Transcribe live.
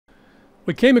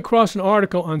We came across an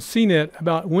article on Cnet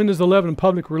about Windows 11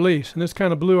 public release, and this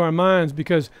kind of blew our minds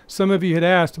because some of you had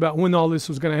asked about when all this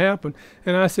was going to happen,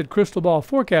 and I said crystal ball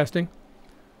forecasting.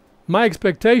 My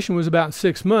expectation was about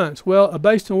 6 months. Well,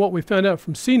 based on what we found out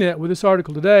from Cnet with this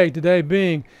article today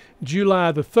being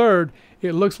July the 3rd,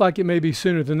 it looks like it may be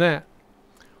sooner than that.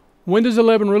 Windows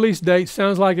 11 release date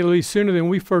sounds like it'll be sooner than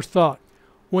we first thought.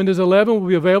 Windows 11 will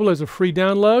be available as a free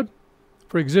download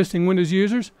for existing Windows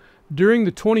users during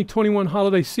the 2021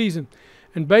 holiday season.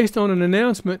 And based on an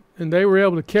announcement, and they were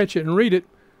able to catch it and read it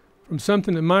from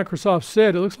something that Microsoft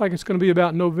said, it looks like it's going to be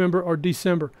about November or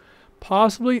December.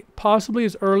 Possibly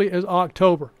as early as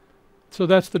October. So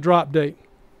that's the drop date.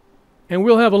 And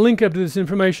we'll have a link up to this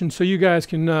information so you guys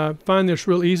can find this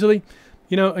real easily.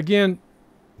 You know, again,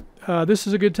 this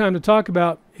is a good time to talk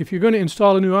about if you're going to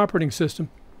install a new operating system.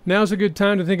 Now's a good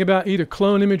time to think about either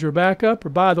clone image or backup, or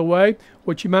by the way,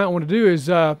 what you might want to do is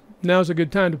now's a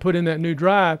good time to put in that new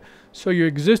drive so your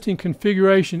existing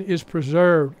configuration is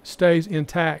preserved, stays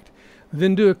intact.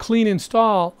 Then do a clean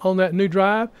install on that new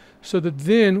drive so that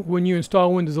then when you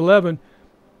install Windows 11,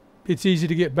 it's easy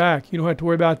to get back. You don't have to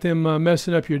worry about them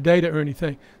messing up your data or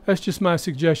anything. That's just my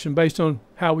suggestion based on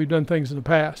how we've done things in the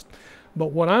past.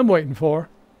 But what I'm waiting for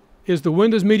is the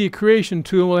Windows Media Creation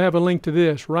tool. We'll have a link to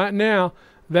this. Right now,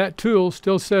 that tool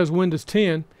still says Windows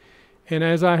 10. And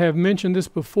as I have mentioned this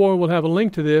before, we'll have a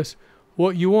link to this.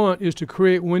 What you want is to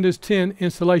create Windows 10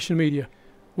 installation media.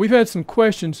 We've had some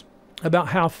questions about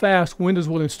how fast Windows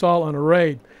will install on a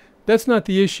RAID. That's not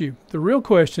the issue. The real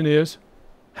question is,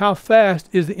 how fast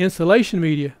is the installation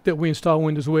media that we install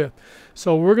Windows with?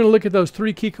 So we're going to look at those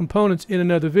three key components in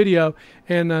another video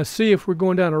and see if we're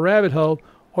going down a rabbit hole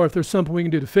or if there's something we can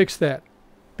do to fix that.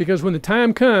 Because when the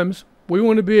time comes, we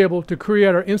want to be able to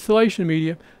create our installation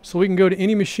media so we can go to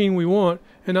any machine we want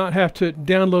and not have to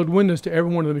download Windows to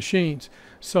every one of the machines.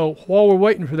 So while we're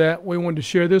waiting for that, we wanted to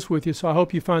share this with you, so I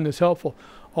hope you find this helpful.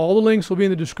 All the links will be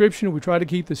in the description. We try to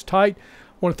keep this tight.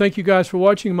 I want to thank you guys for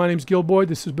watching. My name is Gil Boyd.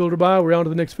 This is Builder Buy. We're on to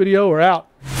the next video. We're out.